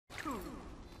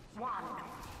I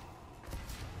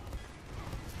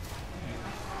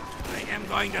am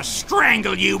going to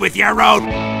strangle you with your own.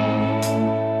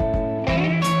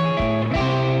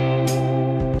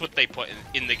 What they put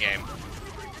in the game.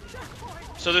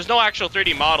 So there's no actual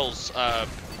 3D models.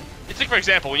 It's like, for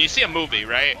example, when you see a movie,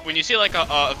 right? When you see like a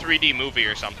 3D movie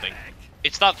or something,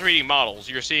 it's not 3D models.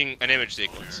 You're seeing an image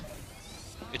sequence.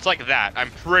 It's like that. I'm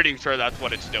pretty sure that's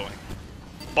what it's doing.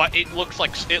 But it looks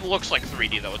like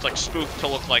 3D though. It's like spoofed to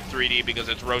look like 3D because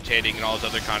it's rotating and all this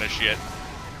other kind of shit.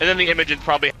 And then the image is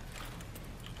probably.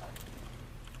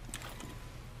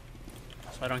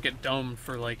 So I don't get domed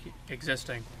for like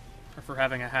existing, or for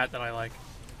having a hat that I like.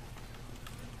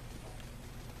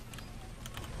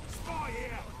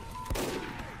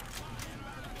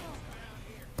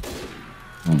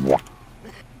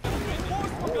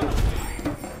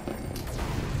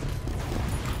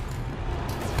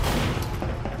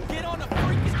 Get on the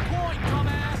freaking point,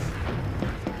 dumbass!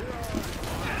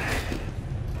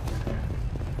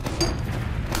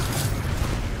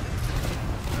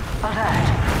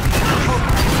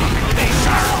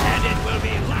 And it will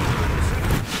be loud.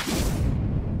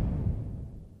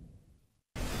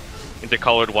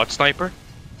 Intercolored what, sniper?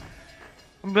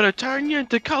 I'm gonna turn you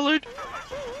into colored.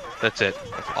 That's it.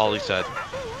 That's all he said.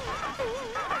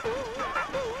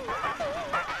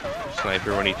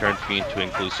 Sniper when he turns me into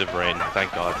inclusive rain.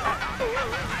 Thank God.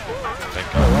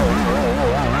 Thank God.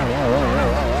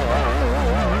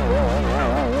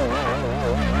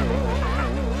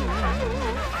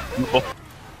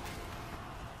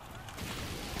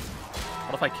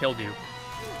 What if I killed you?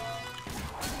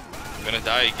 I'm gonna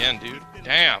die again, dude.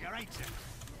 Damn.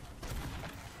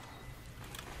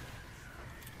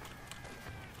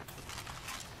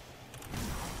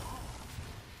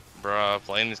 Bruh,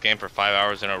 playing this game for 5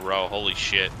 hours in a row. Holy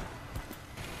shit.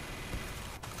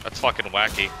 That's fucking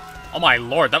wacky. Oh my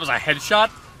lord, that was a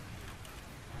headshot?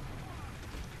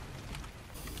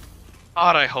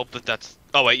 God, I hope that that's...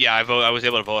 Oh wait, yeah, I was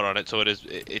able to vote on it, so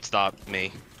it's not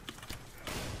me.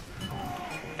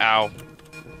 Ow.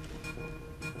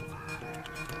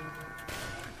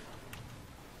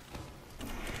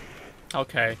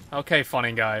 Okay, okay,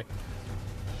 funny guy.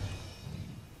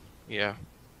 Yeah.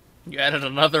 You added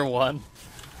another one.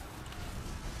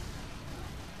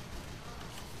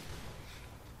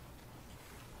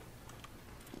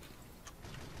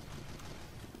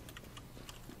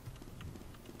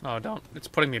 Oh, don't. It's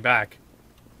putting me back.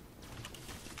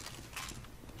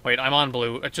 Wait, I'm on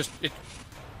blue. It just...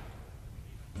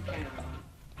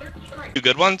 Two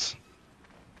good ones?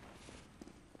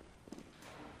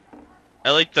 I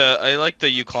like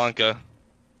the Uklanka.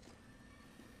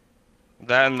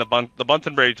 That and the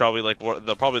Bunton Braid probably like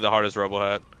probably the hardest robo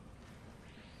hat.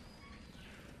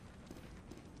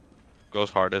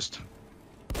 Goes hardest.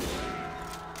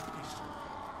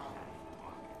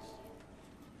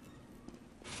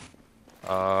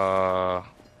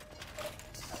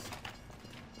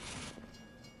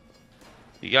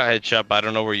 You got headshot, but I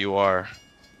don't know where you are.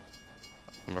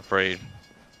 I'm afraid.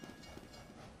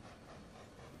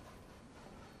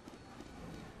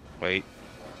 Wait.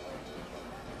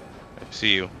 I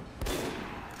see you.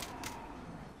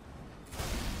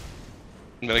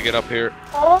 I'm gonna get up here.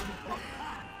 Oh,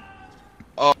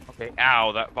 okay.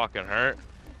 Ow, that fucking hurt.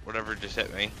 Whatever just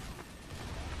hit me.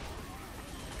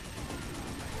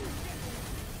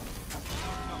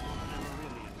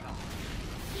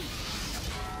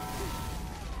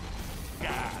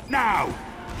 Now!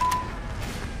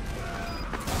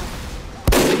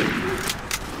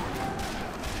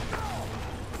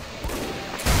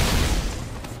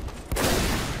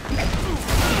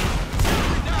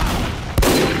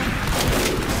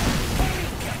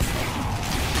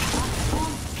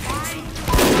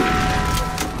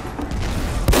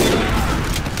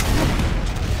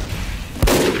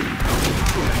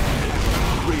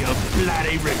 Real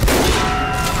bloody rip.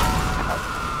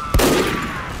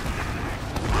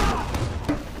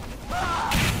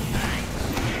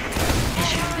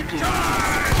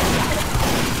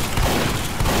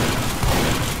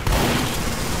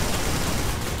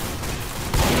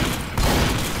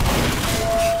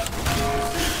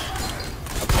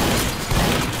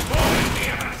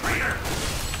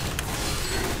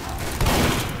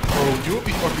 Do you know what would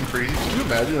be fucking crazy? Can you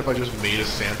imagine if I just made a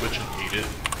sandwich and ate it?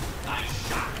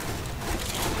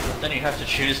 Then you have to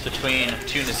choose between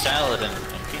tuna salad and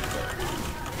peanut butter.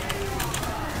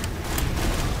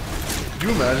 Could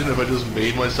you imagine if I just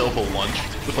made myself a lunch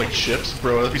with like chips?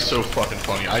 Bro, that'd be so fucking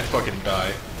funny. I'd fucking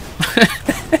die.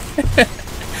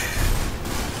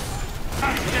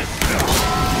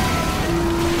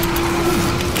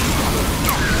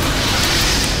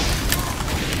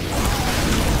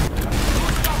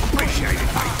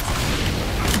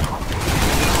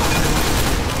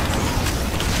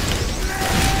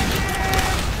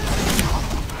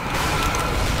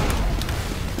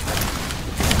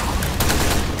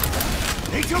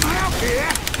 out here!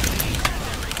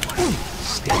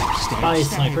 Stab, stab, Bye,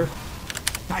 stab. sniper.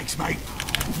 Thanks, mate.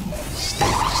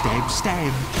 Stab, stab,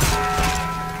 stab.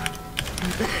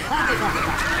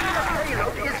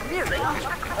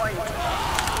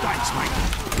 Thanks, mate.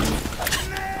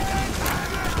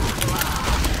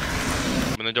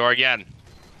 Open the door again.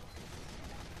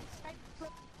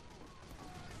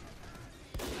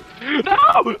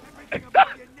 No!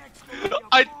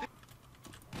 I.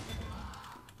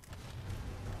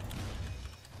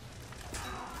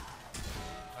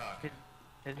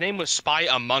 His name was Spy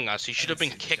Among Us. He should have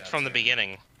been kicked from the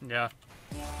beginning. Yeah.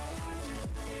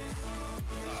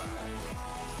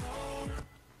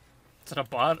 Is it a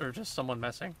bot or just someone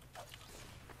messing?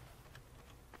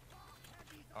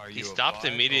 Are you He a stopped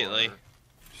bot, immediately. or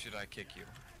should I kick you?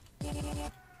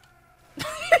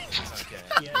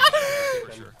 Yeah.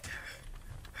 For sure.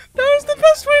 That was the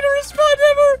best way to respond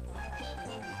ever!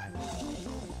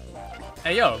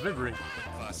 Hey yo, Vibri.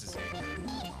 Class is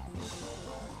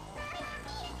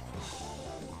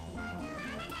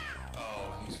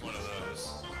Oh, he's one of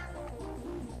those.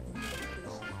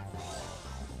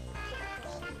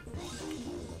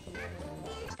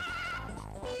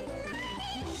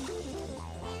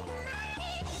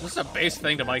 This is a base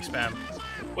thing to mic spam.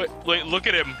 Wait, look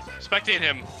at him. Spectate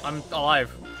him. I'm alive.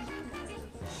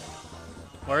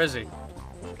 Where is he?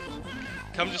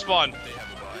 Come to spawn. They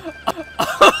have a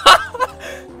bot.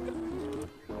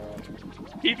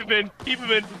 Keep him in. Keep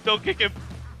him in. Don't kick him.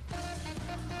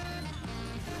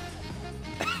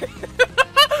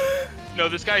 No,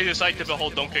 this guy is a sight to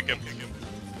behold. Don't kick him.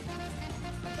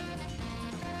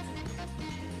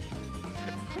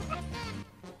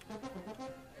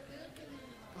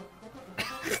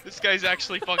 This guy's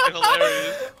actually fucking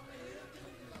hilarious.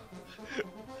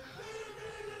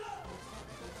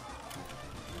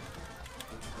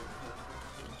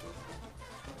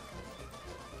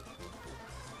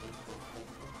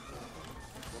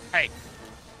 Hey.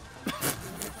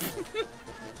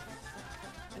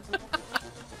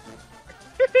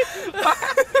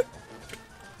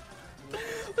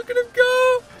 Look at him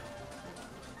go!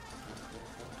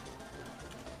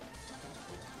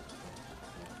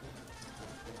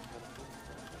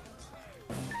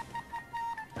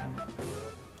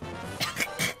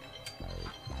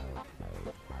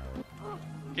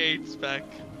 Gates back.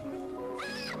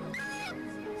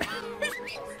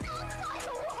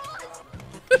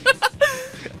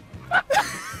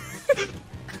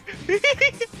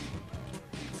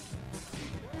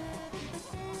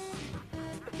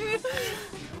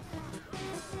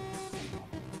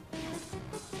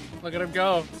 Look at him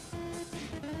go.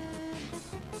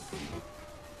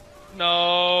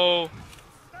 No.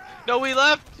 No, we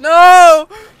left. No!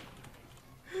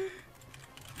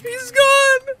 He's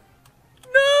gone!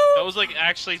 No! That was like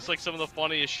actually, it's like some of the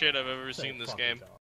funniest shit I've ever seen in this game.